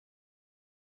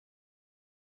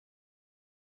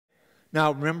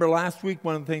Now, remember last week,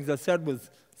 one of the things I said was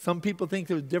some people think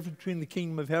there's a difference between the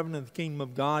kingdom of heaven and the kingdom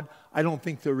of God. I don't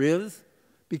think there is,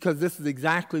 because this is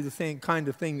exactly the same kind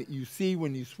of thing that you see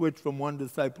when you switch from one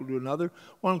disciple to another.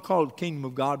 One will call it kingdom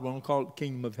of God, one will call it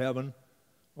kingdom of heaven.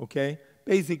 Okay?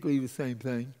 Basically the same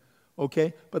thing.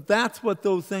 Okay? But that's what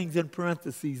those things in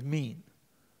parentheses mean.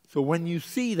 So when you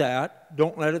see that,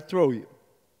 don't let it throw you.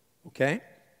 Okay?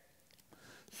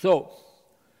 So,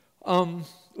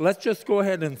 let's just go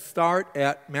ahead and start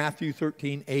at Matthew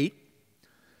 13:8. It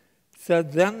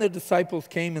said, Then the disciples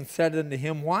came and said unto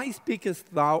him, Why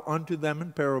speakest thou unto them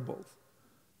in parables?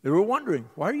 They were wondering,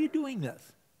 why are you doing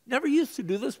this? Never used to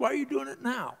do this, why are you doing it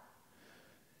now?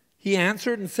 He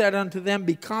answered and said unto them,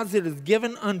 Because it is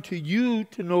given unto you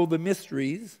to know the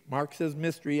mysteries, Mark says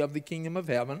mystery, of the kingdom of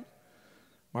heaven.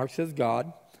 Mark says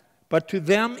God. But to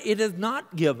them it is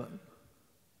not given.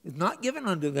 It's not given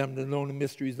unto them to know the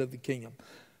mysteries of the kingdom.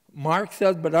 Mark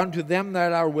says, But unto them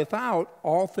that are without,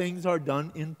 all things are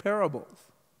done in parables.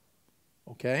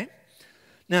 Okay?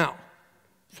 Now,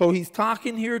 so he's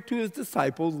talking here to his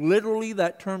disciples. Literally,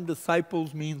 that term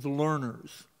disciples means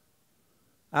learners.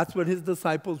 That's what his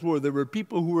disciples were. They were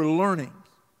people who were learning.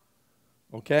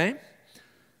 Okay?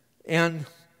 And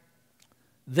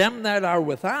them that are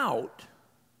without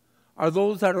are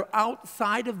those that are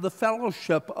outside of the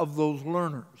fellowship of those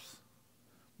learners.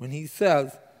 When he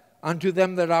says, Unto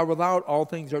them that are without, all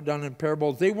things are done in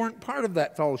parables, they weren't part of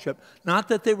that fellowship. Not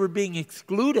that they were being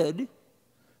excluded,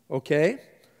 okay?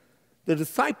 The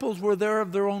disciples were there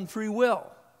of their own free will.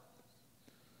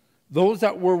 Those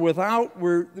that were without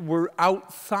were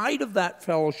outside of that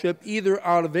fellowship, either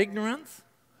out of ignorance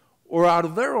or out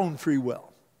of their own free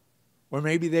will. Or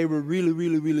maybe they were really,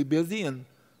 really, really busy and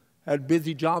had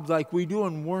busy jobs like we do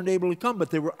and weren't able to come,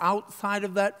 but they were outside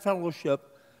of that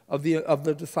fellowship of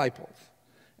the disciples.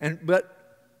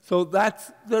 So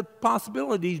that's the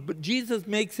possibilities, but Jesus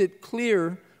makes it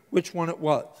clear which one it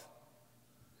was.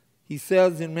 He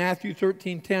says in Matthew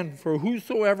 13:10, For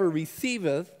whosoever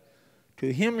receiveth,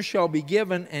 to him shall be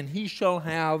given, and he shall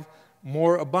have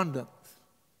more abundance.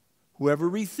 Whoever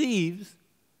receives,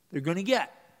 they're going to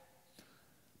get.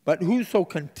 But whoso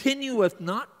continueth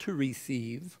not to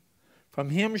receive, from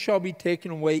him shall be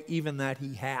taken away even that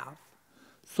he hath.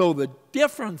 So the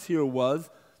difference here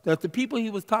was that the people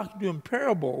he was talking to in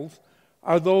parables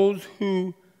are those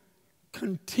who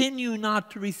continue not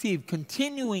to receive.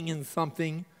 Continuing in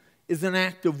something is an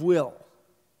act of will.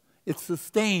 It's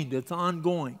sustained, it's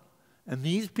ongoing. And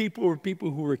these people were people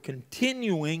who were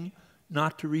continuing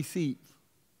not to receive.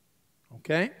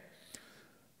 Okay?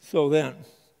 So then,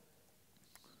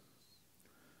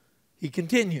 he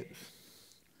continues.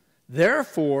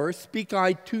 Therefore speak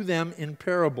I to them in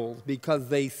parables, because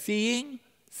they seeing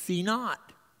see not,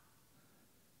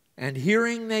 and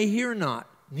hearing they hear not,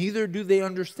 neither do they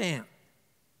understand.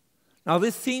 Now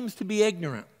this seems to be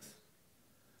ignorance,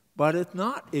 but it's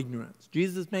not ignorance.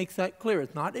 Jesus makes that clear.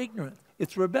 It's not ignorance.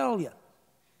 It's rebellion.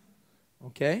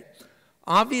 Okay?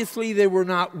 Obviously they were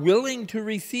not willing to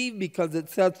receive, because it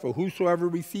says, For whosoever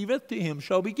receiveth, to him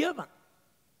shall be given.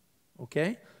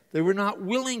 Okay? They were not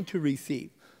willing to receive.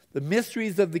 The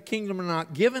mysteries of the kingdom are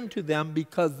not given to them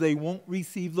because they won't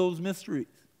receive those mysteries.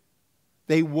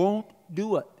 They won't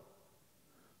do it.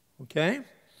 Okay?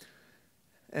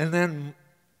 And then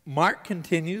Mark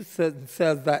continues and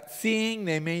says that seeing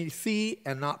they may see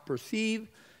and not perceive,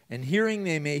 and hearing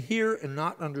they may hear and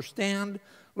not understand,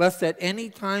 lest at any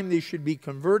time they should be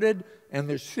converted and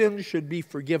their sins should be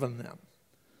forgiven them.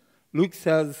 Luke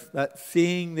says that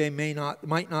seeing they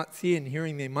might not see, and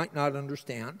hearing they might not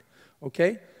understand.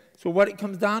 Okay? So what it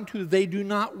comes down to is they do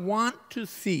not want to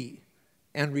see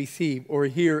and receive or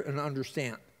hear and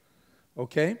understand.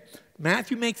 Okay?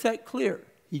 Matthew makes that clear.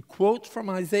 He quotes from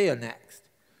Isaiah next.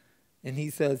 And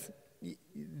he says,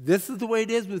 this is the way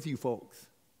it is with you folks.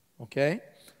 Okay?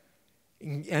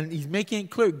 And he's making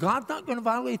it clear. God's not going to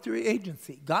violate their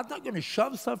agency. God's not going to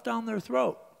shove stuff down their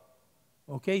throat.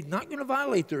 Okay? He's not going to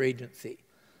violate their agency.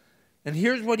 And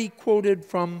here's what he quoted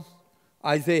from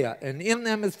Isaiah. And in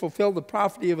them is fulfilled the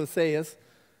prophecy of Isaiah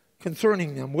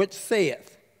concerning them, which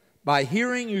saith, By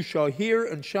hearing you shall hear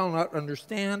and shall not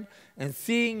understand, and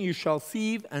seeing you shall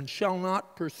see and shall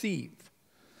not perceive.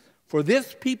 For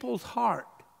this people's heart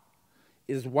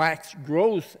is waxed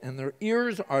gross, and their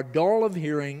ears are dull of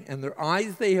hearing, and their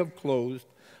eyes they have closed,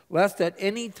 lest at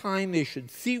any time they should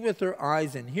see with their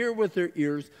eyes and hear with their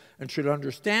ears, and should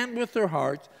understand with their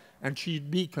hearts, and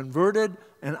should be converted,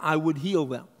 and I would heal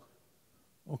them.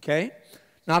 Okay?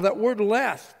 Now that word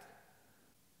lest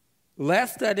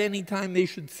at any time they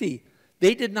should see.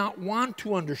 They did not want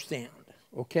to understand.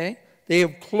 Okay? They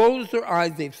have closed their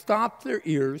eyes. They've stopped their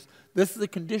ears. This is the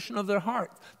condition of their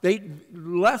hearts.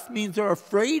 Less means they're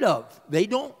afraid of. They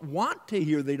don't want to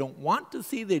hear. They don't want to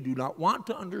see. They do not want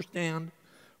to understand.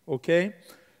 Okay?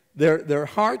 Their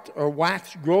hearts are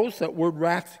waxed gross. That word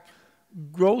waxed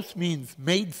gross means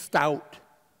made stout,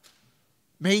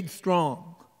 made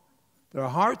strong. Their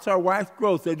hearts are waxed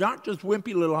gross. They're not just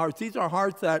wimpy little hearts. These are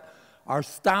hearts that are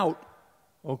stout.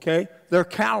 Okay? They're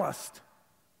calloused.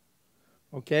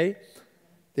 Okay?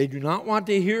 They do not want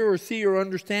to hear or see or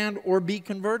understand or be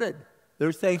converted.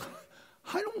 They're saying,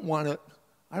 I don't want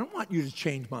you to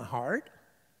change my heart.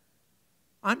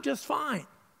 I'm just fine.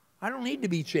 I don't need to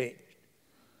be changed.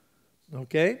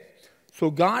 Okay? So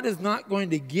God is not going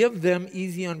to give them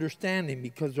easy understanding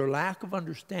because their lack of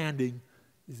understanding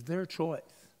is their choice.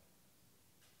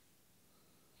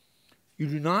 You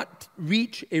do not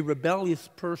reach a rebellious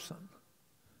person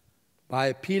by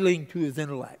appealing to his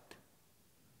intellect.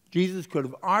 Jesus could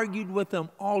have argued with them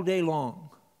all day long,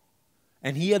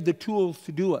 and he had the tools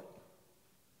to do it.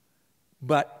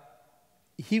 But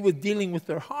he was dealing with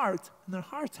their hearts, and their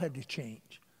hearts had to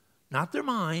change. Not their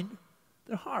mind,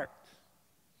 their hearts.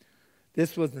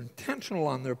 This was intentional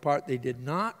on their part. They did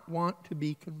not want to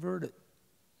be converted.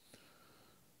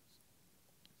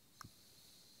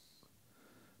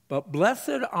 But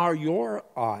blessed are your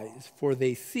eyes, for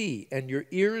they see, and your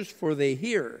ears, for they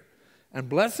hear. And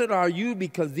blessed are you,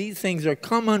 because these things are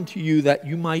come unto you, that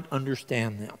you might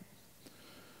understand them.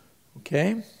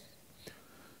 Okay?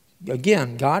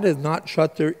 Again, God has not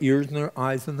shut their ears and their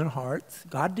eyes and their hearts.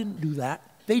 God didn't do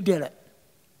that. They did it.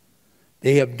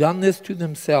 They have done this to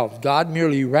themselves. God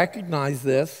merely recognized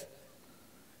this.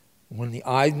 When the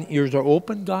eyes and ears are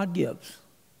open, God gives.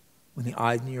 When the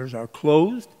eyes and ears are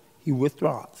closed, he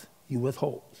withdraws. He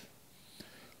withholds.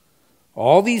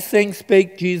 All these things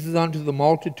spake Jesus unto the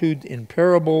multitudes in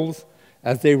parables,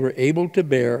 as they were able to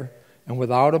bear, and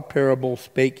without a parable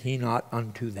spake he not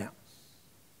unto them.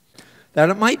 That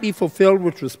it might be fulfilled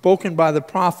which was spoken by the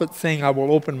prophet, saying, I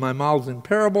will open my mouth in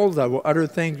parables, I will utter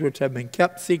things which have been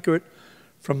kept secret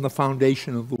from the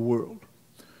foundation of the world.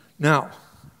 Now,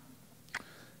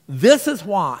 this is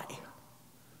why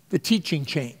the teaching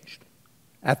changed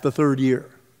at the third year.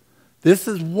 This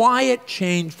is why it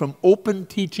changed from open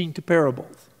teaching to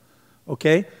parables.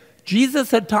 Okay? Jesus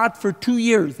had taught for 2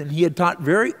 years, and he had taught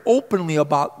very openly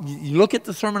about, you look at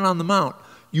the Sermon on the Mount,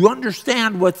 you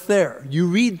understand what's there. You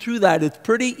read through that, it's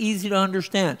pretty easy to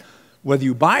understand. Whether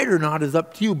you buy it or not is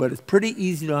up to you, but it's pretty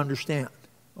easy to understand.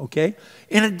 Okay?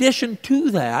 In addition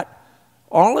to that,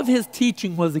 all of his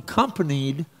teaching was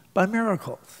accompanied by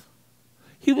miracles.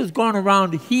 He was going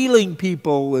around healing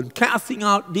people and casting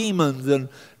out demons and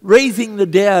raising the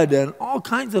dead and all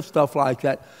kinds of stuff like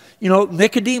that. You know,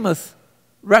 Nicodemus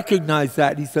recognized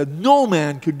that. He said, no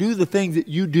man could do the things that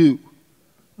you do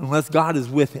unless God is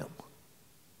with him.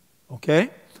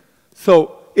 Okay?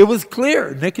 So it was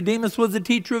clear. Nicodemus was a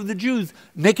teacher of the Jews.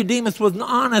 Nicodemus was an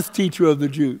honest teacher of the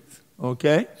Jews.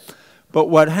 Okay? But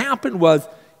what happened was,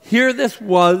 here this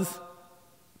was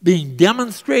being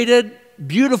demonstrated,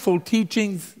 beautiful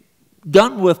teachings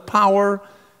done with power.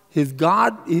 His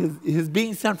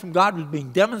being sent from God was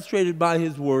being demonstrated by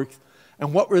his works.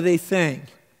 And what were they saying?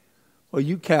 Well,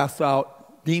 you cast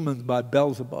out demons by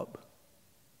Beelzebub.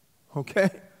 Okay?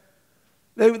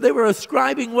 They were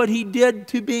ascribing what he did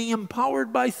to being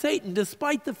empowered by Satan,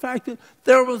 despite the fact that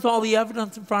there was all the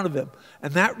evidence in front of him.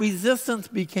 And that resistance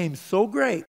became so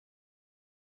great.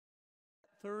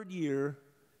 Third year,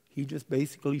 he just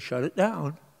basically shut it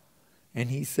down. And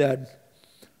he said,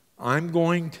 I'm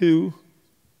going to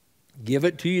give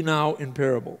it to you now in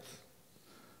parables.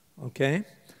 Okay?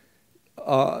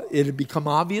 It had become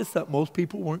obvious that most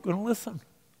people weren't going to listen.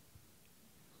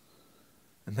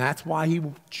 And that's why he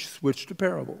switched to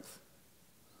parables.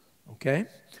 Okay?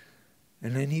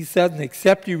 And then he said, and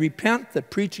except you repent, the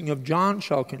preaching of John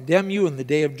shall condemn you in the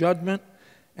day of judgment.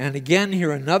 And again,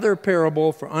 hear another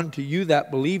parable, for unto you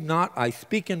that believe not, I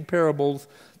speak in parables,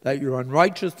 that your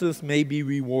unrighteousness may be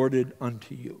rewarded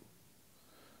unto you.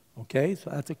 Okay,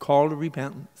 so that's a call to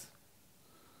repentance.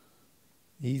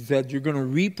 He said, you're going to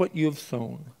reap what you have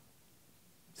sown.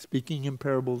 Speaking in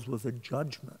parables was a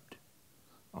judgment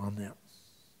on them.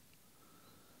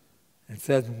 It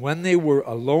says, when they were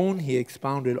alone, he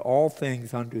expounded all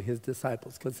things unto his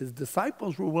disciples, because his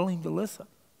disciples were willing to listen.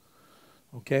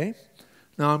 Okay?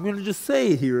 Now, I'm going to just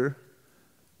say here,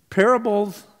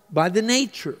 parables, by the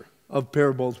nature of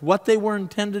parables, what they were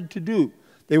intended to do,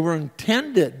 they were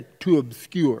intended to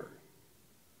obscure.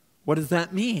 What does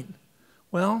that mean?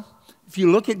 Well, if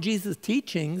you look at Jesus'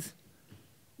 teachings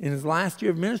in his last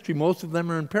year of ministry, most of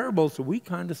them are in parables, so we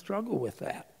kind of struggle with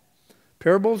that.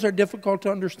 Parables are difficult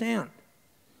to understand.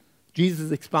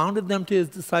 Jesus expounded them to his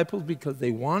disciples because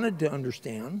they wanted to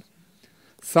understand.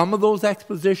 Some of those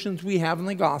expositions we have in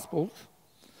the Gospels,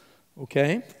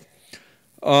 okay?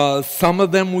 Some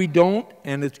of them we don't,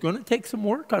 and it's going to take some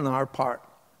work on our part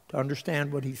to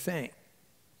understand what he's saying.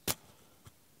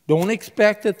 Don't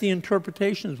expect that the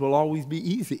interpretations will always be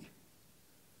easy.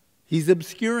 He's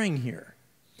obscuring here,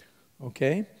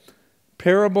 okay?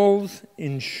 Parables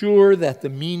ensure that the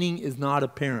meaning is not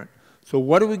apparent. So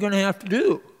what are we going to have to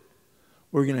do?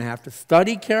 We're going to have to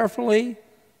study carefully.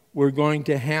 We're going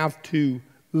to have to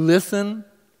listen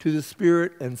to the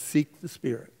Spirit and seek the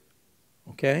Spirit.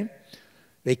 Okay?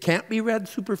 They can't be read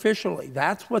superficially.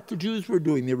 That's what the Jews were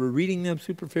doing. They were reading them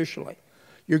superficially.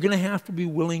 You're going to have to be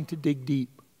willing to dig deep.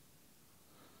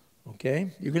 Okay?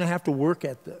 You're going to have to work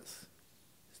at this.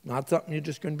 It's not something you're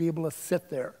just going to be able to sit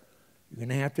there. You're going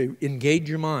to have to engage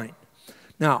your mind.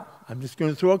 Now, I'm just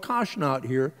going to throw a caution out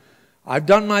here. I've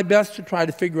done my best to try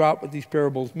to figure out what these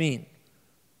parables mean.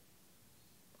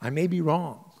 I may be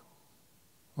wrong.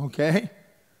 Okay?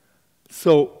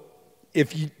 So,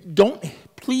 if you don't,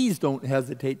 please don't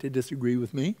hesitate to disagree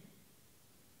with me.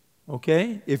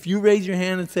 Okay? If you raise your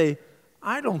hand and say,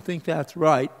 I don't think that's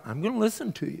right, I'm going to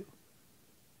listen to you.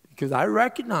 Because I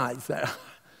recognize that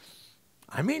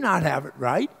I may not have it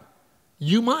right.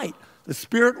 You might. The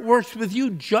Spirit works with you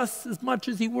just as much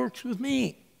as he works with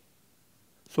me.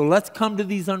 So let's come to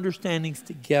these understandings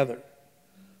together.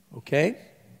 Okay?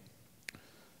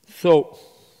 So,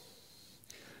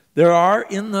 there are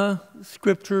in the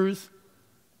Scriptures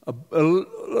a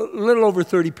little over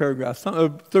 30 paragraphs,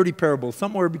 30 parables,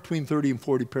 somewhere between 30 and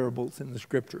 40 parables in the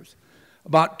Scriptures.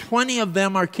 About 20 of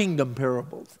them are kingdom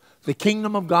parables. The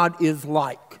kingdom of God is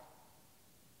like.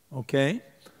 Okay?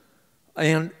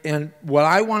 And what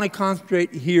I want to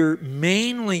concentrate here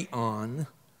mainly on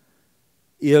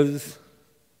is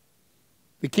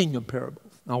the kingdom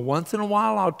parables. Now, once in a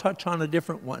while, I'll touch on a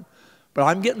different one. But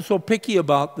I'm getting so picky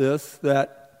about this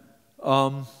that,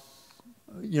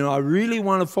 I really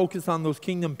want to focus on those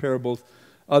kingdom parables.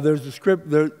 There's a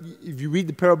script, if you read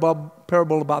the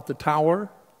parable about the tower,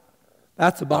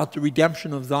 that's about the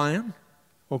redemption of Zion.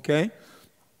 Okay?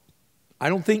 I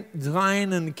don't think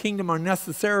Zion and the kingdom are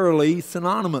necessarily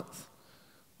synonymous.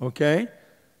 Okay?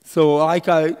 So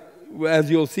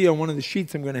as you'll see on one of the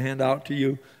sheets I'm going to hand out to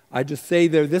you, I just say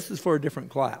there, this is for a different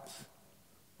class.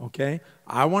 Okay?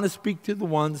 I want to speak to the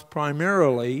ones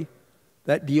primarily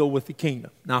that deal with the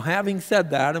kingdom. Now, having said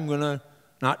that, I'm going to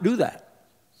not do that.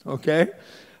 Okay?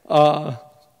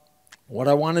 What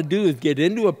I want to do is get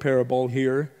into a parable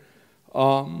here.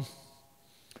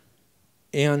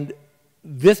 And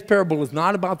this parable is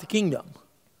not about the kingdom,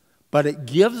 but it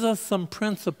gives us some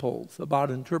principles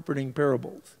about interpreting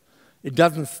parables. It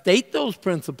doesn't state those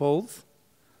principles,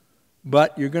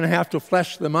 but you're going to have to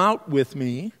flesh them out with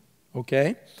me,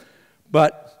 okay?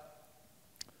 But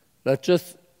let's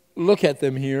just look at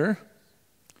them here.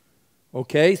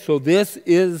 Okay, so this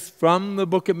is from the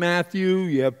book of Matthew.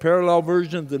 You have parallel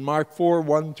versions in Mark 4,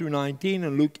 1 through 19,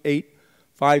 and Luke 8,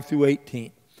 5 through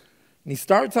 18. And he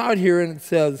starts out here and it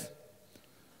says,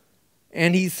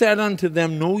 and he said unto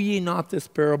them, know ye not this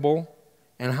parable?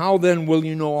 And how then will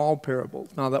you know all parables?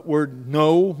 Now that word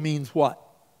know means what?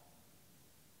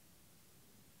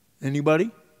 Anybody?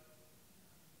 It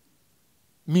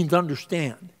means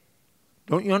understand.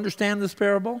 Don't you understand this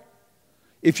parable?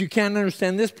 If you can't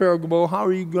understand this parable, how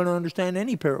are you going to understand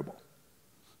any parable?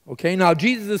 Okay, now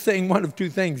Jesus is saying one of two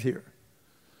things here.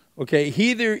 Okay,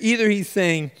 either he's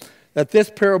saying that this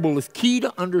parable is key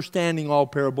to understanding all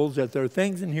parables, that there are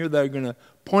things in here that are going to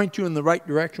point you in the right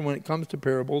direction when it comes to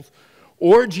parables,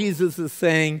 or Jesus is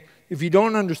saying, if you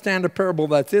don't understand a parable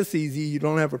that's this easy, you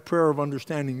don't have a prayer of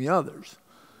understanding the others.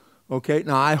 Okay,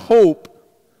 now I hope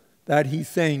that he's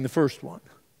saying the first one,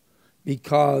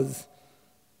 because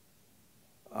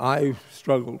I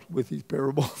struggled with these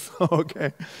parables,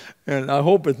 okay? And I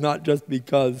hope it's not just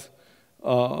because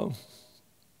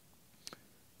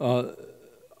I'm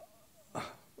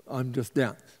just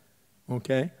dense,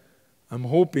 okay? I'm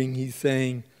hoping he's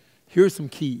saying, here's some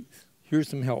keys, here's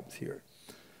some helps here.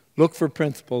 Look for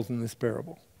principles in this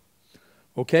parable.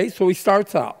 Okay, so he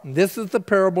starts out. And this is the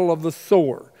parable of the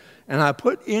sower. And I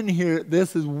put in here,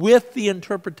 this is with the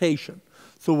interpretation.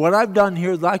 So what I've done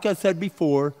here is, like I said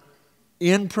before,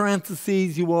 in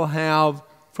parentheses you will have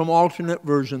from alternate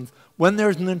versions. When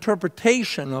there's an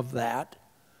interpretation of that,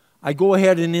 I go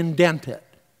ahead and indent it.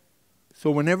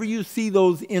 So whenever you see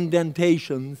those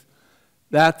indentations,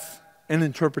 that's an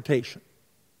interpretation.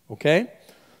 Okay?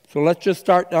 So let's just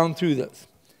start down through this.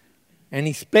 And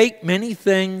he spake many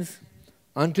things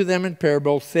unto them in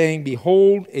parables, saying,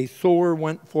 Behold, a sower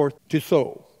went forth to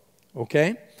sow.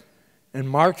 Okay? And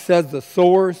Mark says the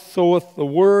sower soweth the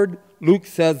word. Luke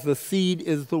says the seed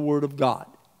is the word of God.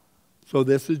 So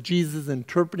this is Jesus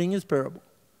interpreting his parable.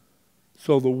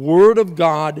 So the word of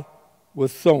God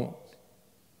was sown.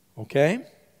 Okay?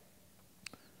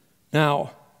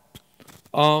 Now,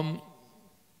 I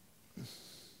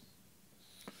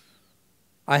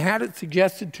had it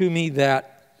suggested to me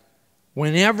that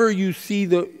whenever you see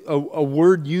a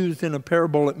word used in a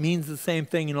parable, it means the same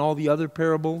thing in all the other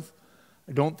parables.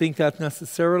 I don't think that's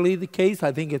necessarily the case.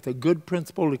 I think it's a good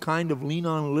principle to kind of lean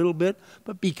on a little bit,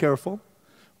 but be careful.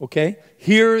 Okay?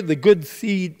 Here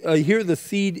the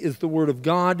seed is the word of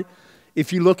God.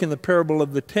 If you look in the parable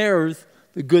of the tares,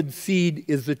 the good seed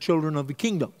is the children of the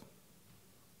kingdom.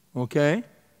 Okay?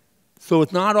 So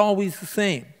it's not always the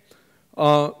same.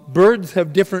 Birds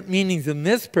have different meanings in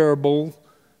this parable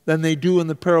than they do in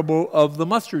the parable of the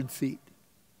mustard seed.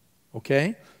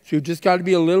 Okay? So you've just got to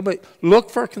be a little bit, look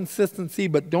for consistency,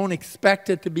 but don't expect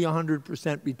it to be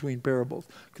 100% between parables,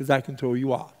 because that can throw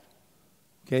you off.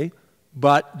 Okay?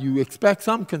 But you expect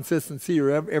some consistency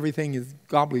or everything is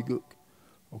gobbledygook.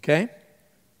 Okay?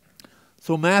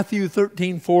 So Matthew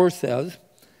 13:4 says,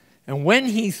 And when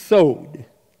he sowed,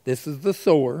 this is the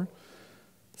sower,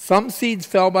 some seeds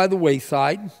fell by the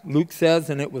wayside, Luke says,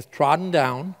 and it was trodden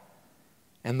down,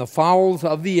 and the fowls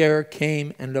of the air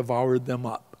came and devoured them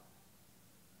up.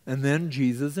 And then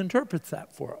Jesus interprets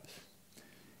that for us.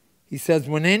 He says,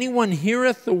 When anyone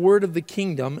heareth the word of the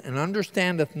kingdom and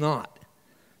understandeth not,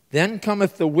 then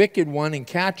cometh the wicked one and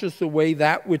catcheth away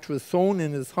that which was sown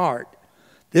in his heart.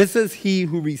 This is he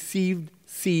who received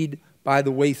seed by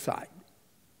the wayside.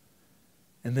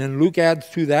 And then Luke adds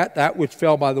to that which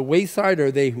fell by the wayside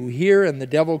are they who hear, and the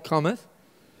devil cometh.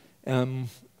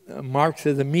 Mark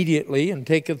says, immediately, and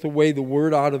taketh away the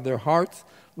word out of their hearts,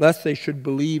 lest they should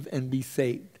believe and be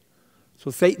saved. So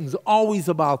Satan's always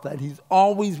about that. He's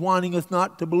always wanting us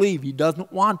not to believe. He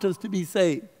doesn't want us to be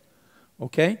saved.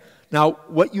 Okay? Now,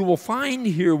 what you will find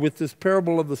here with this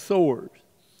parable of the sowers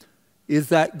is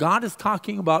that God is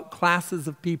talking about classes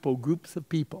of people, groups of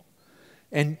people.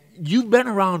 And you've been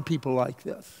around people like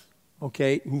this,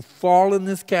 okay, who fall in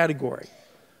this category.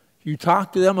 You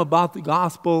talk to them about the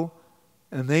gospel,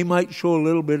 and they might show a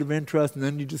little bit of interest, and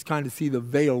then you just kind of see the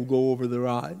veil go over their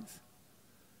eyes.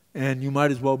 And you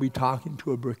might as well be talking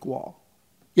to a brick wall.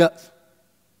 Yes.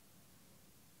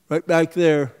 Right back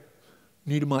there.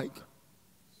 Need a mic.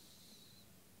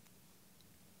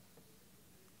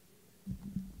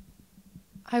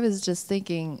 I was just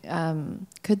thinking,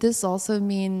 could this also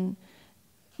mean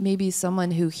maybe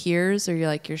someone who hears, or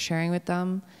you're sharing with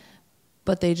them,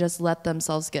 but they just let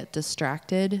themselves get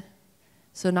distracted?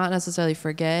 So not necessarily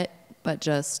forget, but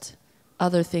just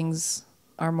other things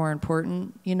are more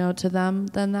important, to them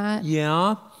than that.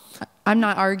 Yeah. I'm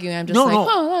not arguing. I'm just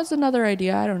that's another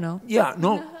idea. I don't know. Yeah,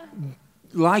 no.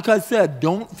 Like I said,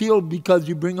 don't feel because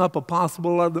you bring up a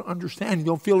possible other understanding,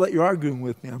 don't feel that you're arguing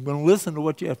with me. I'm going to listen to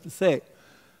what you have to say.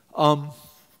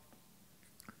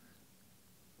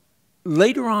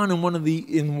 Later on in one of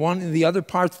the other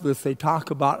parts of this, they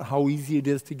talk about how easy it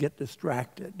is to get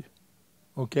distracted.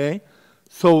 Okay?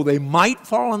 So they might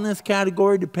fall in this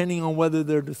category depending on whether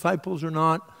they're disciples or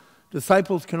not.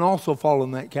 Disciples can also fall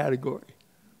in that category.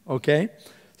 Okay?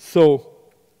 So,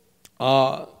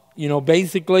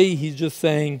 basically he's just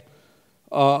saying,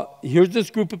 here's this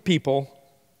group of people.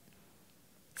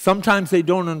 Sometimes they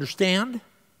don't understand.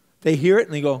 They hear it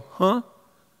and they go, huh?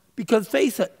 Because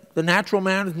face it, the natural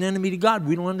man is an enemy to God.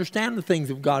 We don't understand the things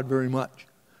of God very much.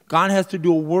 God has to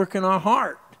do a work in our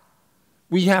heart.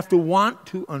 We have to want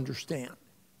to understand.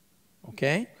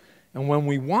 Okay? And when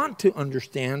we want to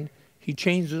understand, he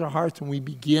changes our hearts and we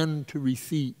begin to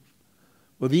receive.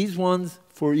 Well, these ones,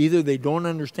 for either they don't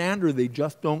understand or they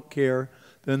just don't care,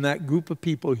 then that group of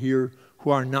people here who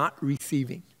are not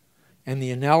receiving. And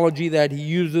the analogy that he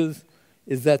uses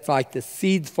is that's like the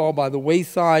seeds fall by the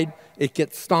wayside, it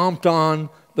gets stomped on,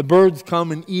 the birds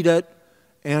come and eat it,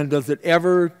 and does it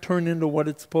ever turn into what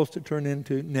it's supposed to turn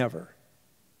into? Never.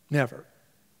 Never.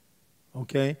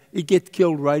 Okay? It gets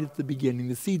killed right at the beginning.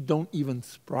 The seeds don't even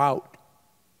sprout.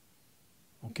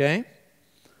 Okay?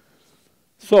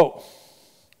 So,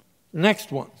 the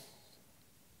next one.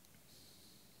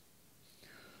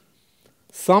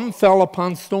 Some fell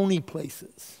upon stony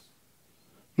places.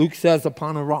 Luke says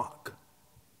upon a rock,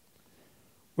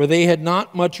 where they had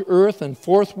not much earth, and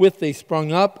forthwith they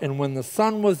sprung up, and when the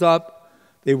sun was up,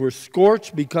 they were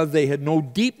scorched because they had no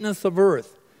deepness of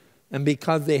earth, and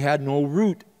because they had no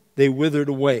root, they withered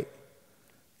away.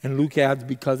 And Luke adds,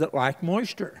 because it lacked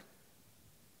moisture.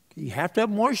 You have to have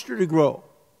moisture to grow.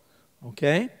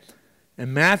 Okay?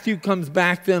 And Matthew comes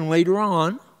back then later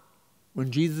on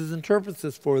when Jesus interprets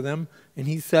this for them, and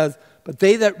he says, "But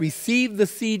they that receive the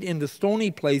seed into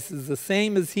stony places, the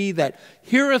same as he that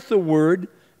heareth the word,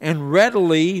 and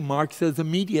readily," Mark says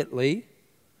immediately,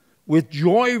 "with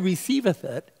joy receiveth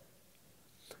it,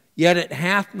 yet it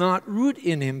hath not root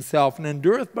in himself, and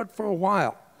endureth but for a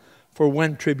while. For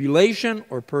when tribulation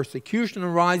or persecution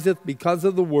ariseth because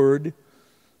of the word,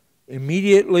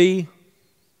 immediately,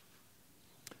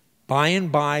 by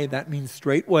and by," that means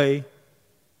straightway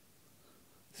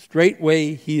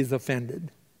he is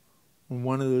offended. And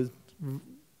one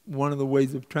of the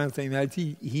ways of translating that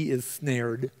is he is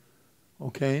snared.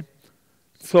 Okay?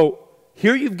 So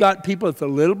here you've got people, it's a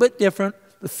little bit different.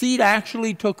 The seed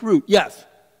actually took root. Yes?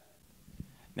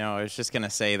 No, I was just going to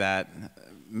say that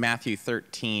Matthew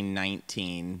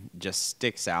 13:19 just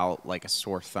sticks out like a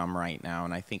sore thumb right now,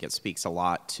 and I think it speaks a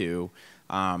lot to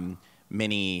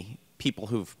many people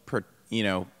who've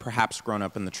perhaps grown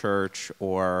up in the church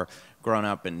or grown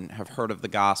up and have heard of the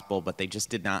gospel, but they just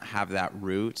did not have that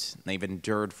root. They've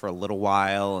endured for a little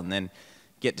while and then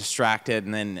get distracted,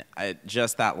 and then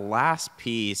just that last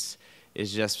piece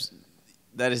is just,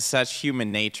 that is such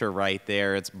human nature right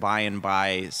there. It's by and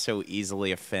by so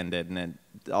easily offended. And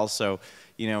it also,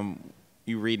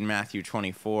 you read in Matthew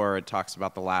 24, it talks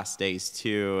about the last days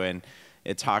too, and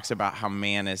it talks about how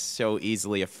man is so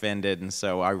easily offended. And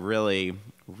so I really,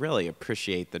 really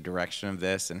appreciate the direction of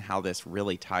this and how this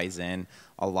really ties in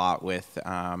a lot with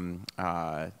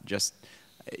just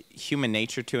human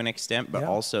nature to an extent, but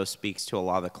also speaks to a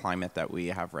lot of the climate that we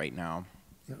have right now.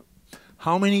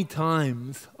 How many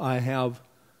times I have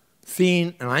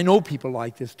seen, and I know people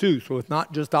like this too, so it's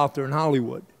not just out there in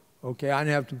Hollywood. Okay, I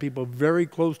have some people very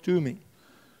close to me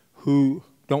who,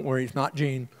 don't worry, it's not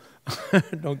Gene.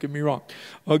 Don't get me wrong.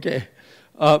 Okay,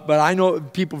 but I know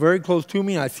people very close to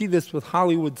me, and I see this with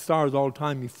Hollywood stars all the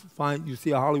time. You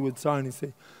see a Hollywood star and you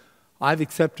say, "I've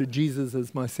accepted Jesus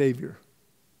as my Savior."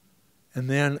 And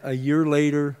then a year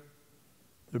later,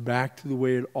 they're back to the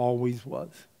way it always was.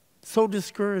 So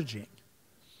discouraging.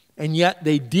 And yet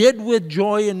they did with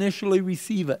joy initially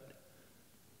receive it,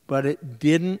 but it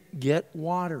didn't get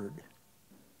watered.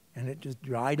 And it just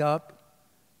dried up.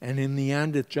 And in the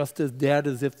end, it's just as dead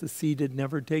as if the seed had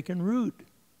never taken root.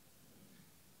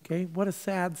 Okay, what a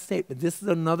sad state. But this is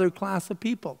another class of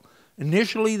people.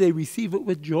 Initially, they receive it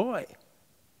with joy.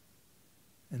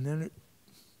 And then it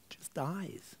just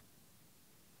dies.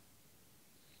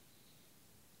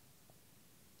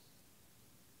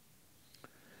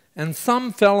 And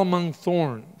some fell among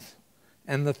thorns,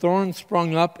 and the thorns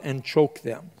sprung up and choked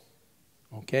them.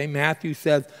 Okay, Matthew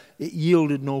says it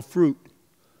yielded no fruit.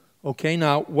 Okay,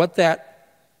 now what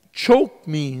that choke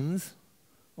means,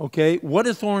 okay, what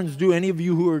do thorns do? Any of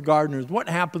you who are gardeners, what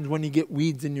happens when you get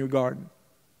weeds in your garden?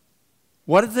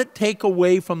 What does it take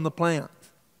away from the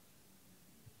plants?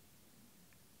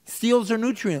 Steals their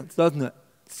nutrients, doesn't it?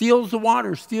 Steals the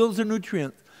water, steals the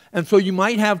nutrients. And so you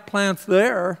might have plants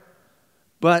there,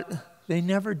 but they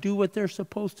never do what they're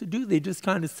supposed to do. They just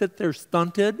kind of sit there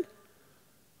stunted,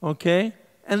 okay?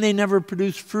 And they never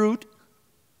produce fruit.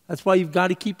 That's why you've got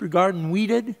to keep your garden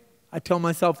weeded. I tell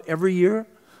myself every year,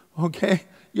 okay?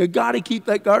 You got to keep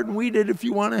that garden weeded if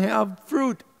you want to have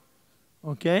fruit,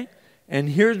 okay? And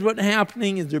here's what's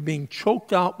happening is they're being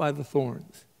choked out by the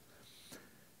thorns.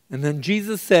 And then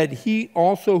Jesus said, "He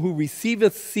also who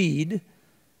receiveth seed,"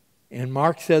 and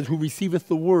Mark says, "who receiveth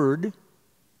the word,"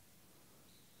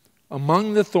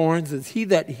 among the thorns is he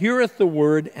that heareth the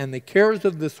word, and the cares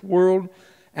of this world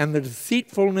and the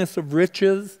deceitfulness of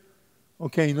riches.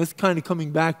 Okay, and this is kind of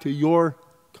coming back to your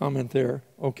comment there,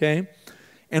 okay?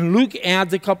 And Luke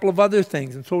adds a couple of other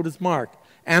things, and so does Mark.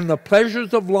 "And the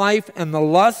pleasures of life and the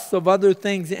lusts of other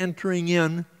things entering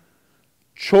in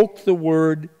choke the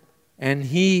word, and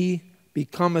he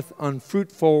becometh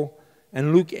unfruitful."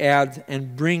 And Luke adds,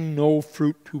 "and bring no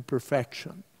fruit to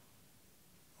perfection."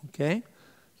 Okay?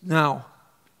 Now,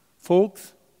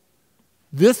 folks,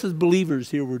 this is believers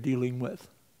here we're dealing with.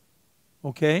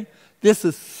 Okay? This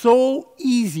is so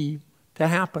easy to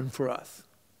happen for us.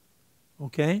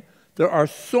 Okay? There are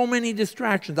so many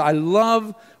distractions. I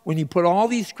love when you put all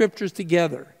these scriptures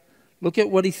together. Look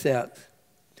at what he says.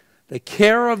 The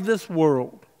care of this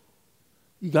world.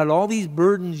 You got all these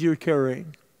burdens you're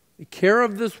carrying. The care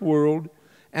of this world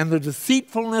and the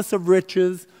deceitfulness of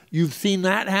riches. You've seen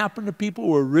that happen to people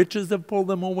where riches have pulled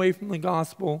them away from the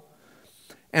gospel.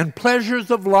 And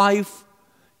pleasures of life.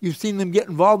 You've seen them get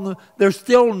involved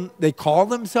in they call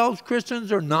themselves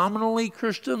Christians or nominally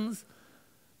Christians,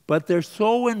 but they're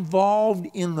so involved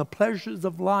in the pleasures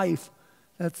of life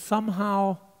that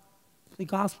somehow the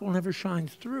gospel never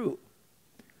shines through.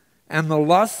 And the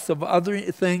lusts of other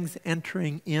things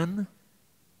entering in,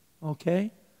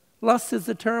 okay? Lust is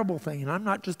a terrible thing. And I'm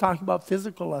not just talking about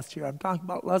physical lust here. I'm talking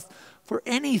about lust for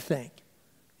anything.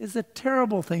 It's a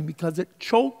terrible thing because it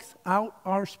chokes out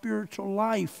our spiritual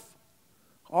life.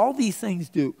 All these things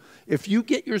do. If you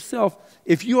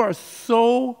are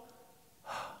so,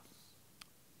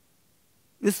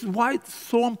 this is why it's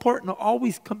so important to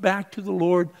always come back to the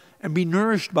Lord and be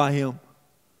nourished by Him.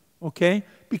 Okay?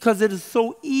 Because it is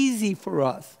so easy for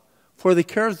us, for the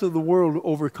cares of the world to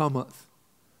overcome us.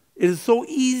 It is so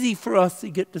easy for us to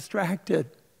get distracted.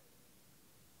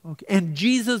 Okay? And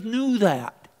Jesus knew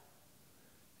that.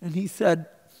 And He said,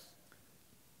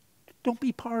 don't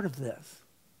be part of this.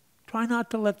 Try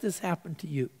not to let this happen to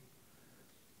you.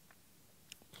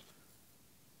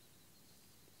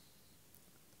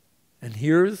 And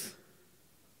here's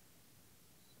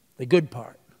the good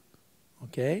part.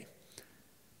 Okay?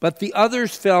 But the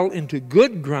others fell into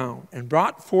good ground and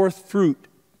brought forth fruit.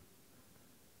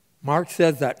 Mark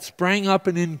says that sprang up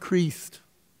and increased.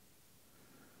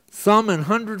 Some an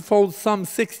 100-fold, some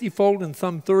 60-fold, and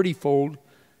some 30-fold.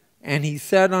 And He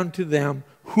said unto them,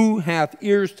 who hath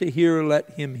ears to hear,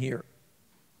 let him hear.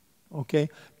 Okay?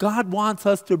 God wants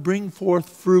us to bring forth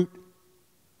fruit.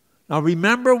 Now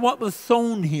remember what was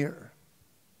sown here.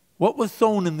 What was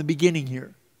sown in the beginning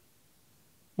here?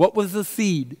 What was the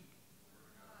seed?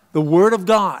 The Word of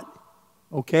God.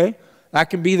 Okay?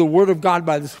 That can be the Word of God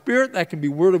by the Spirit. That can be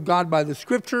Word of God by the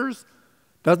Scriptures.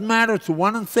 Doesn't matter. It's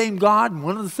one and the same God and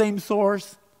one and the same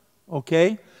source.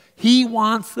 Okay? He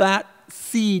wants that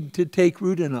seed to take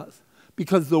root in us.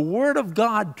 Because the Word of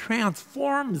God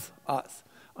transforms us.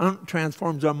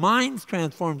 Transforms our minds,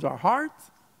 transforms our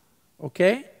hearts.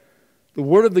 Okay? The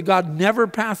Word of the God never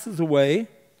passes away.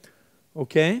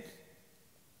 Okay?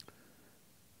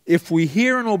 If we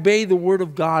hear and obey the Word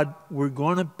of God, we're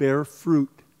going to bear fruit.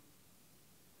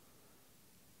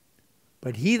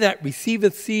 But he that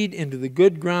receiveth seed into the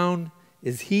good ground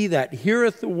is he that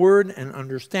heareth the word and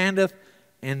understandeth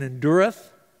and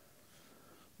endureth.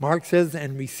 Mark says,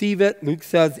 and receive it. Luke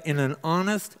says, in an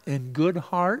honest and good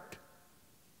heart.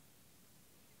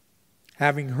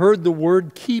 Having heard the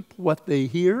word, keep what they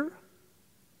hear.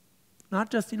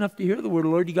 Not just enough to hear the word of the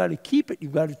Lord, you've got to keep it.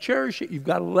 You've got to cherish it. You've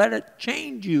got to let it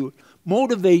change you,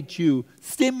 motivate you,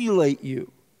 stimulate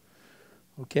you.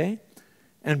 Okay?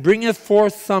 And bringeth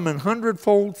forth some an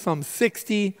 100-fold, some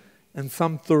 60, and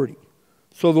some 30.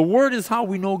 So the word is how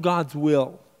we know God's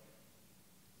will.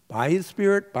 By His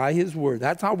Spirit, by His word.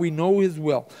 That's how we know His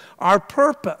will. Our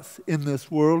purpose in this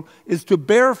world is to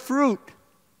bear fruit.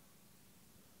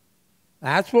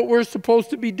 That's what we're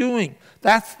supposed to be doing.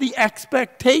 That's the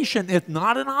expectation. It's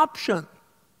not an option.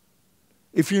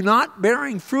 If you're not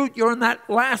bearing fruit, you're in that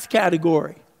last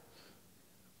category.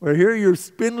 Where here your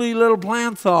spindly little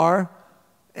plants are,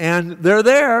 and they're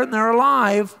there and they're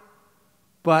alive,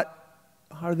 but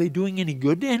are they doing any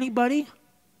good to anybody?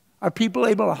 Are people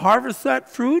able to harvest that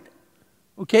fruit?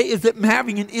 Okay, is it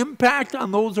having an impact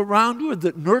on those around you? Is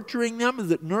it nurturing them? Is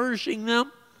it nourishing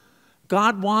them?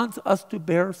 God wants us to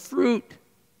bear fruit.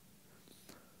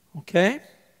 Okay?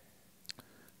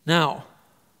 Now,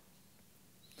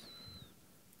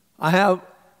 I'm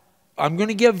going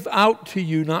to give out to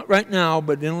you, not right now,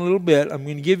 but in a little bit, I'm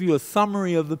going to give you a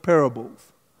summary of the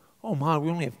parables. Oh my, we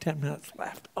only have 10 minutes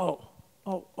left. Oh.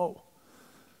 I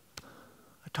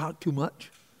talk too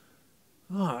much.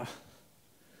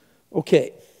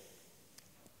 Okay.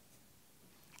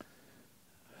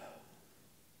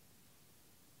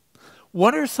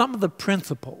 What are some of the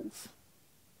principles?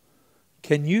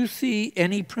 Can you see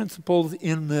any principles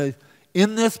in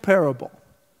this parable?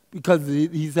 Because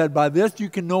he said, by this you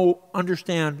can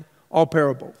understand all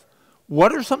parables.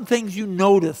 What are some things you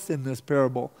notice in this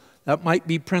parable that might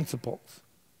be principles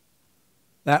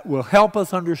that will help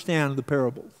us understand the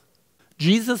parables?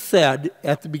 Jesus said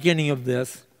at the beginning of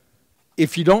this,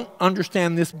 if you don't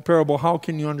understand this parable, how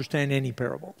can you understand any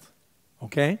parables?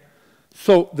 Okay?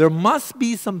 So there must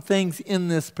be some things in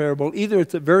this parable. Either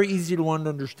it's a very easy one to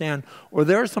understand, or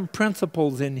there are some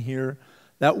principles in here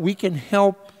that we can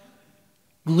help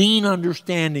glean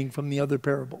understanding from the other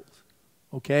parables.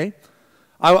 Okay?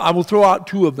 I will throw out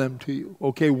two of them to you.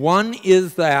 Okay? One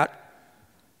is that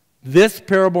this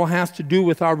parable has to do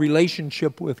with our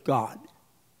relationship with God.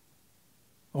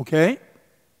 Okay?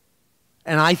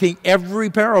 And I think every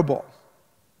parable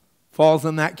falls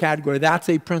in that category. That's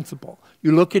a principle.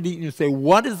 You look at it and you say,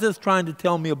 what is this trying to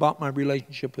tell me about my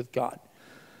relationship with God?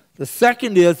 The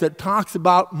second is it talks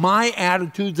about my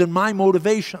attitudes and my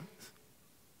motivations.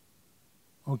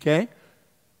 Okay?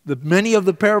 Many of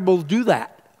the parables do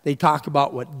that. They talk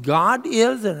about what God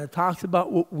is, and it talks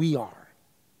about what we are.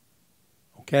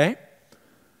 Okay?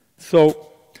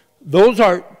 So those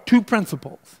are two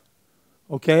principles.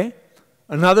 Okay?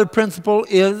 Another principle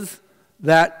is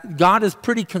that God is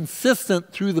pretty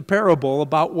consistent through the parable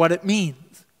about what it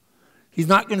means. He's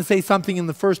not going to say something in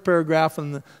the first paragraph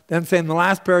and then say in the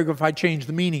last paragraph, I changed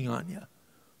the meaning on you.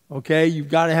 Okay? You've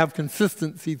got to have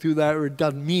consistency through that or it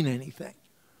doesn't mean anything.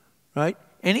 Right?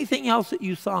 Anything else that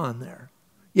you saw in there?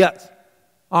 Yes.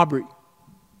 Aubrey.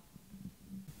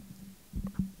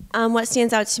 What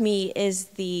stands out to me is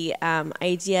the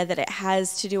idea that it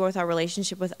has to do with our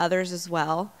relationship with others as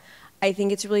well. I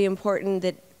think it's really important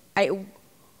that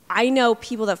I know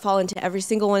people that fall into every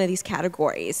single one of these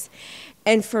categories.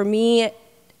 And for me,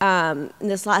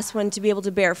 this last one, to be able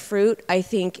to bear fruit, I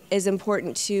think is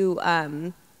important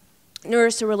to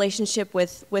nourish a relationship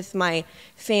with my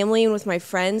family and with my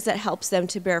friends that helps them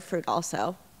to bear fruit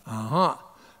also. Uh-huh.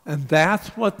 And that's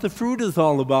what the fruit is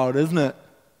all about, isn't it?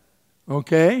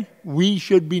 Okay? We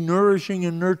should be nourishing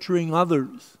and nurturing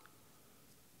others.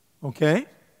 Okay?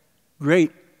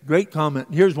 Great. Great comment.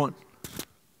 Here's one.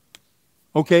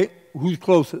 Okay, who's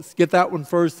closest? Get that one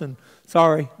first, and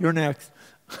sorry, you're next.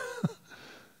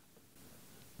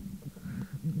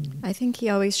 I think he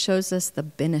always shows us the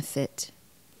benefit.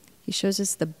 He shows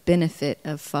us the benefit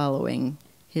of following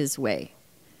his way.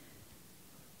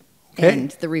 Okay.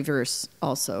 And the reverse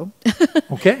also.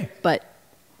 Okay.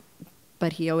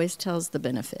 But he always tells the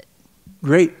benefit.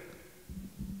 Great.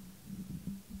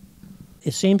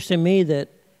 It seems to me that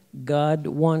God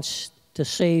wants to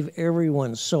save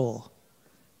everyone's soul,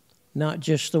 not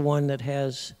just the one that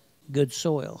has good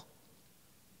soil.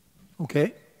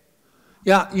 Okay.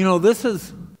 Yeah, you know, this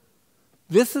is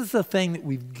the thing that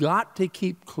we've got to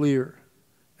keep clear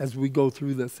as we go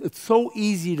through this. It's so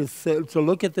easy to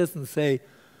look at this and say,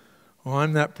 oh,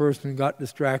 I'm that person who got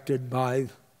distracted by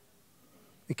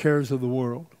the cares of the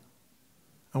world.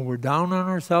 And we're down on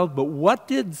ourselves. But what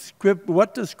does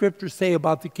Scripture say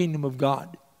about the kingdom of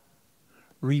God?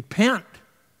 Repent,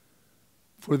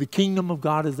 for the kingdom of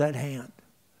God is at hand.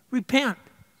 Repent.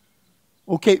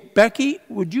 Okay, Becky,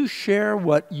 would you share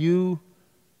what you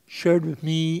shared with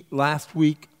me last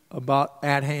week about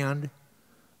at hand?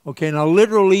 Okay, now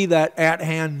literally that at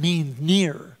hand means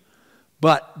near.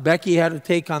 But Becky had a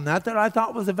take on that I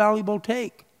thought was a valuable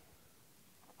take.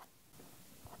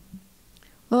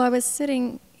 Well, I was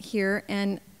sitting here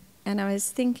and I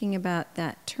was thinking about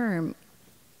that term,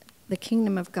 the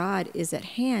kingdom of God is at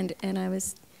hand, and I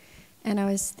was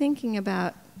thinking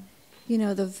about, you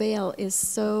know, the veil is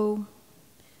so,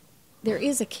 there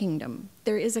is a kingdom,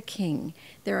 there is a king,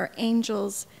 there are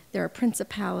angels, there are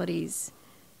principalities,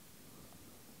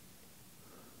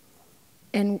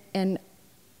 and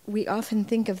we often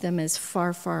think of them as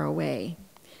far, far away,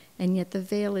 and yet the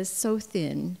veil is so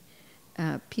thin,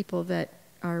 people that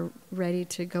are ready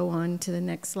to go on to the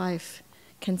next life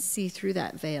can see through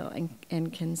that veil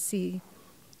and can see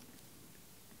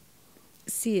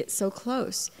it so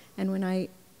close. And when I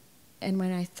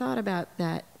thought about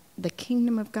that, the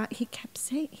kingdom of God, he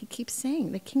keeps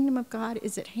saying, the kingdom of God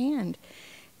is at hand.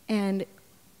 And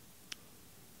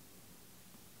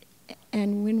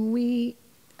when we,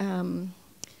 I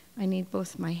need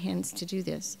both my hands to do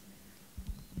this.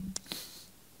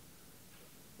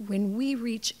 When we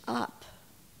reach up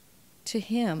to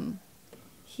him,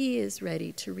 he is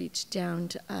ready to reach down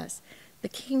to us. The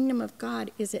kingdom of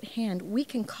God is at hand. We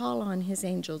can call on his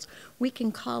angels. We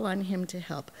can call on him to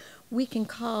help. He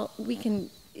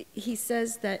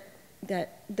says that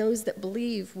those that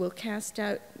believe will cast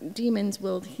out demons,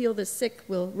 will heal the sick,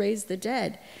 will raise the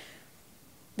dead.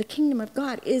 The kingdom of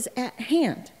God is at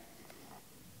hand.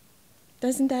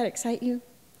 Doesn't that excite you?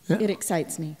 Yeah. It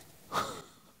excites me.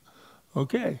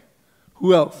 Okay.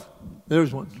 Who else?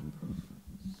 There's one.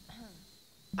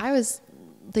 I was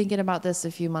thinking about this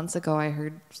a few months ago. I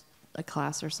heard a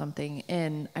class or something,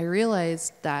 and I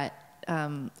realized that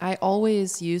I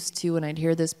always used to, when I'd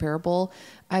hear this parable,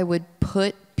 I would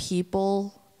put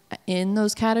people in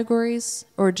those categories,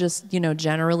 or just,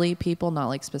 generally people, not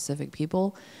like specific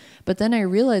people. But then I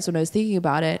realized when I was thinking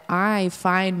about it, I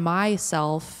find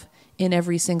myself in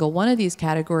every single one of these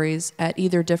categories at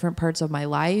either different parts of my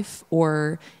life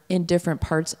or in different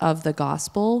parts of the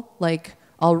gospel. Like,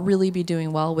 I'll really be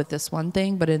doing well with this one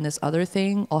thing, but in this other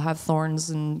thing, I'll have thorns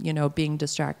and, being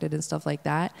distracted and stuff like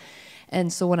that.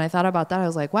 And so when I thought about that, I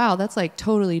was like, wow, that's like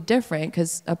totally different,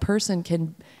 because a person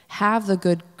can have the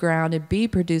good ground and be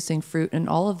producing fruit and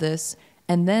all of this,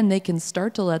 and then they can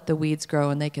start to let the weeds grow,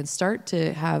 and they can start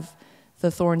to have the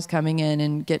thorns coming in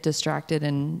and get distracted,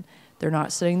 and they're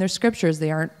not studying their scriptures. They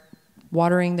aren't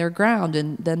watering their ground,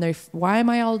 and then why am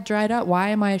I all dried up? Why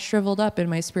am I shriveled up in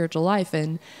my spiritual life?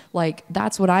 And like,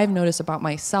 that's what I've noticed about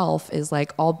myself is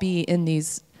like, I'll be in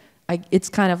these, it's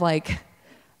kind of like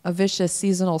a vicious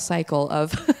seasonal cycle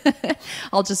of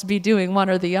I'll just be doing one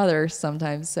or the other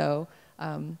sometimes. So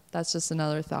that's just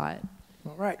another thought.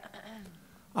 All right.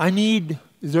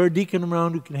 Is there a deacon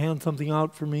around who can hand something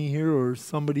out for me here, or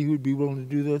somebody who would be willing to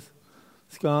do this?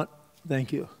 Scott,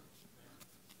 thank you.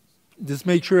 Just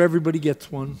make sure everybody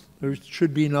gets one. There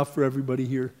should be enough for everybody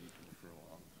here.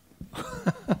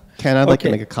 Ken, I'd like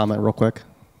to make a comment real quick.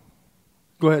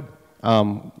 Go ahead.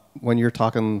 When you're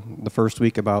talking the first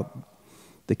week about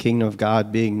the kingdom of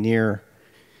God being near,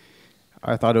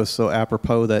 I thought it was so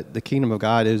apropos that the kingdom of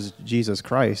God is Jesus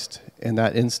Christ in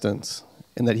that instance,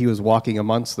 and that he was walking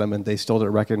amongst them and they still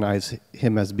didn't recognize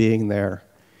him as being there.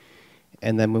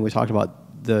 And then when we talked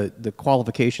about the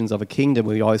qualifications of a kingdom,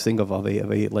 we always think of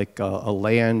a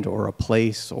land or a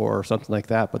place or something like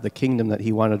that. But the kingdom that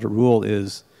he wanted to rule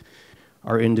is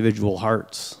our individual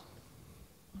hearts.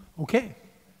 Okay.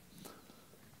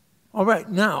 All right.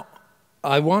 Now,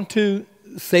 I want to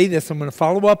say this. I'm going to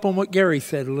follow up on what Gary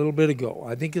said a little bit ago.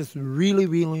 I think it's really,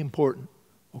 really important.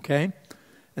 Okay?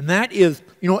 And that is,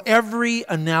 every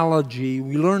analogy,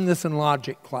 we learned this in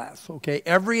logic class. Okay?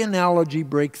 Every analogy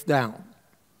breaks down.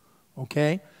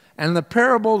 Okay? And the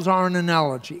parables are an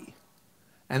analogy.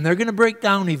 And they're going to break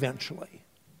down eventually.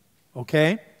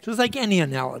 Okay? Just like any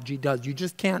analogy does. You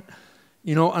just can't,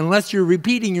 unless you're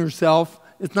repeating yourself,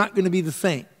 it's not going to be the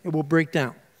same. It will break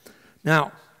down.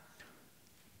 Now,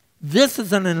 this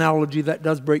is an analogy that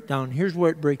does break down. Here's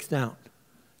where it breaks down.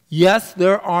 Yes,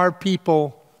 there are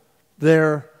people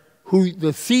there who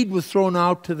the seed was thrown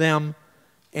out to them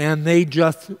and they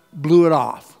just blew it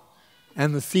off.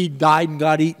 And the seed died and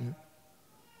got eaten.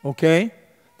 Okay?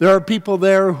 There are people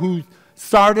there who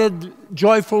started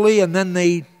joyfully and then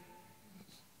they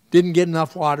didn't get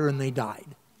enough water and they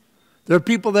died. There are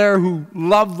people there who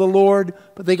love the Lord,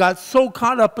 but they got so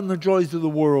caught up in the joys of the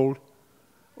world,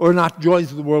 or not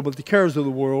joys of the world, but the cares of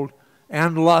the world,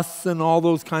 and lusts and all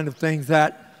those kind of things,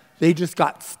 that they just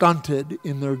got stunted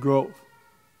in their growth.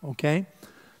 Okay?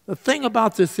 The thing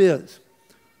about this is,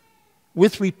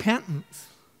 with repentance,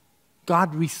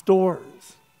 God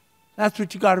restores. That's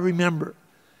what you got to remember.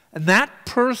 And that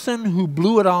person who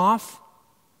blew it off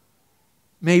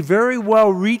may very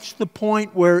well reach the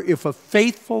point where if a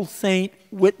faithful saint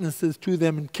witnesses to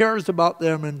them and cares about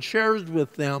them and shares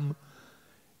with them,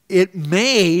 it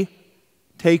may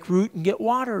take root and get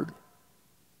watered.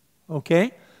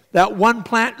 Okay? That one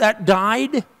plant that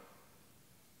died,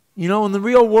 in the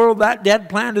real world, that dead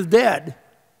plant is dead.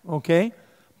 Okay?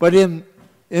 But in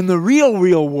the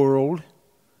real world,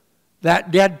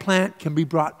 that dead plant can be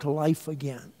brought to life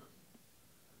again.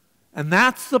 And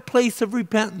that's the place of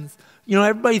repentance.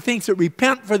 Everybody thinks that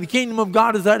repent for the kingdom of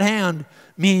God is at hand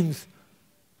means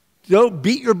don't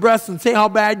beat your breast and say how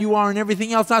bad you are and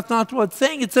everything else. That's not what it's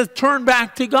saying. It says turn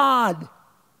back to God.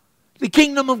 The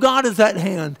kingdom of God is at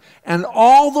hand. And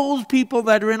all those people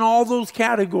that are in all those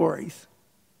categories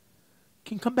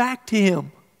can come back to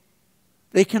him.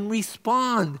 They can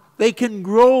respond. They can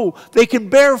grow. They can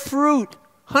bear fruit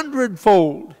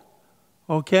 100-fold.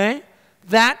 Okay?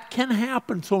 That can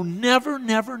happen. So never,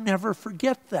 never, never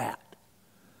forget that.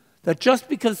 That just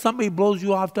because somebody blows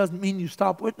you off doesn't mean you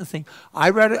stop witnessing.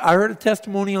 I heard a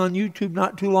testimony on YouTube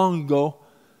not too long ago.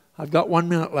 I've got 1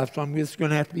 minute left, so I'm just going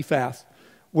to have to be fast.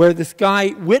 Where this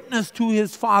guy witnessed to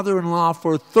his father-in-law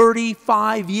for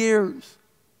 35 years.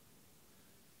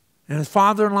 And his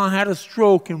father-in-law had a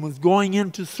stroke and was going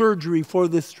into surgery for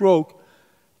this stroke.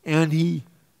 And he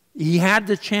had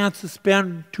the chance to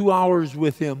spend 2 hours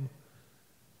with him.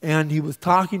 And he was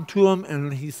talking to him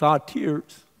and he saw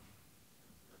tears.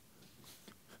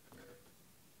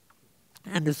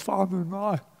 And his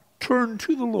father-in-law turned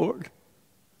to the Lord.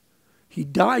 He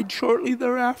died shortly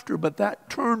thereafter, but that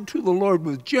turn to the Lord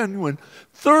was genuine.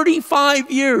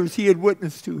 35 years he had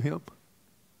witnessed to him.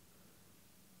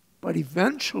 But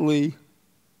eventually,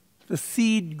 the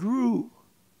seed grew.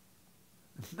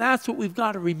 That's what we've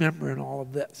got to remember in all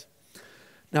of this.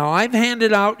 Now, I've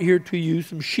handed out here to you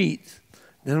some sheets.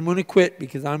 Then I'm going to quit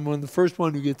because I'm the first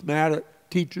one who gets mad at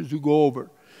teachers who go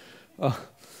over.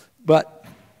 But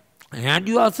I hand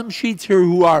you out some sheets here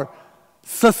who are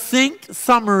succinct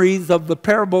summaries of the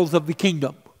parables of the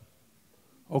kingdom.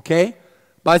 Okay?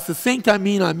 By succinct, I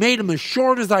mean I made them as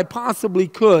short as I possibly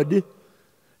could.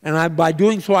 And by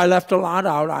doing so, I left a lot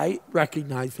out. I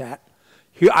recognize that.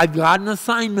 Here, I've got an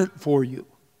assignment for you.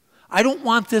 I don't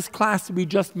want this class to be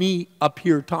just me up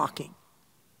here talking.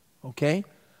 Okay?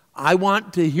 I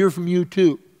want to hear from you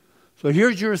too. So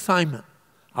here's your assignment.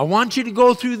 I want you to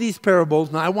go through these parables,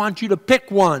 and I want you to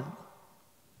pick one.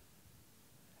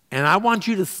 And I want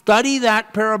you to study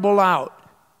that parable out.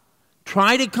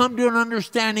 Try to come to an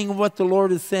understanding of what the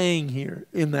Lord is saying here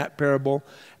in that parable,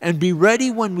 and be ready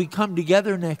when we come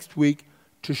together next week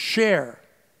to share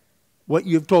what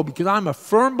you've told. Because I'm a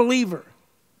firm believer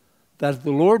that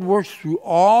the Lord works through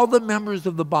all the members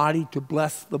of the body to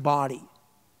bless the body.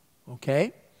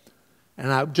 Okay?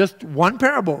 And just one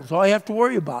parable is all you have to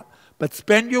worry about. But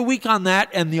spend your week on that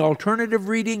and the alternative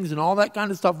readings and all that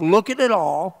kind of stuff. Look at it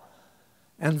all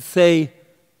and say,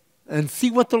 and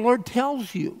see what the Lord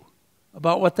tells you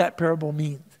about what that parable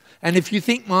means. And if you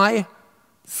think my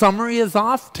summary is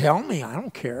off, tell me. I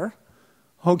don't care.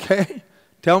 Okay?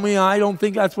 Tell me I don't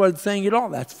think that's what it's saying at all.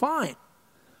 That's fine.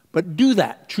 But do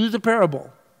that. Choose a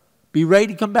parable. Be ready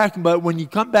to come back. But when you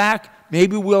come back,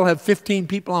 maybe we'll have 15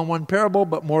 people on one parable,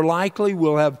 but more likely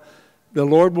the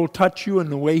Lord will touch you in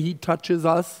the way He touches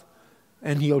us,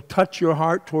 and He'll touch your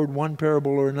heart toward one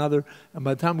parable or another. And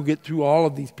by the time we get through, all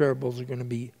of these parables are going to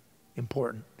be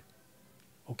important.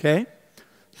 Okay?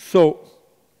 So,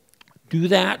 do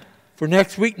that for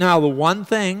next week. Now, the one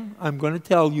thing I'm going to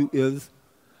tell you is,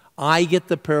 I get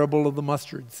the parable of the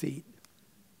mustard seed.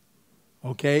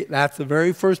 Okay? That's the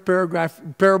very first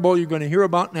parable you're going to hear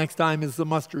about next time is the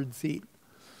mustard seed.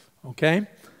 Okay?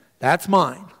 That's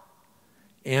mine.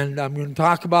 And I'm going to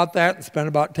talk about that and spend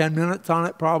about 10 minutes on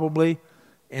it probably.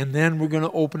 And then we're going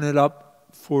to open it up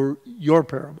for your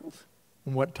parables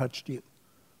and what touched you.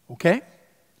 Okay?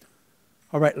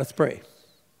 All right, let's pray.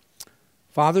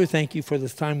 Father, thank you for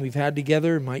this time we've had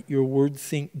together. Might your word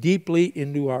sink deeply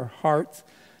into our hearts.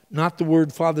 Not the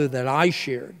word, Father, that I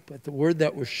shared, but the word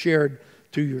that was shared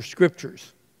through your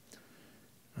scriptures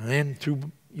and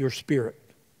through your Spirit.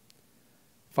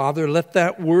 Father, let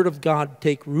that word of God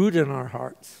take root in our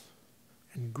hearts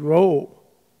and grow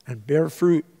and bear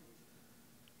fruit.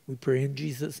 We pray in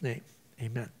Jesus' name.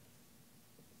 Amen.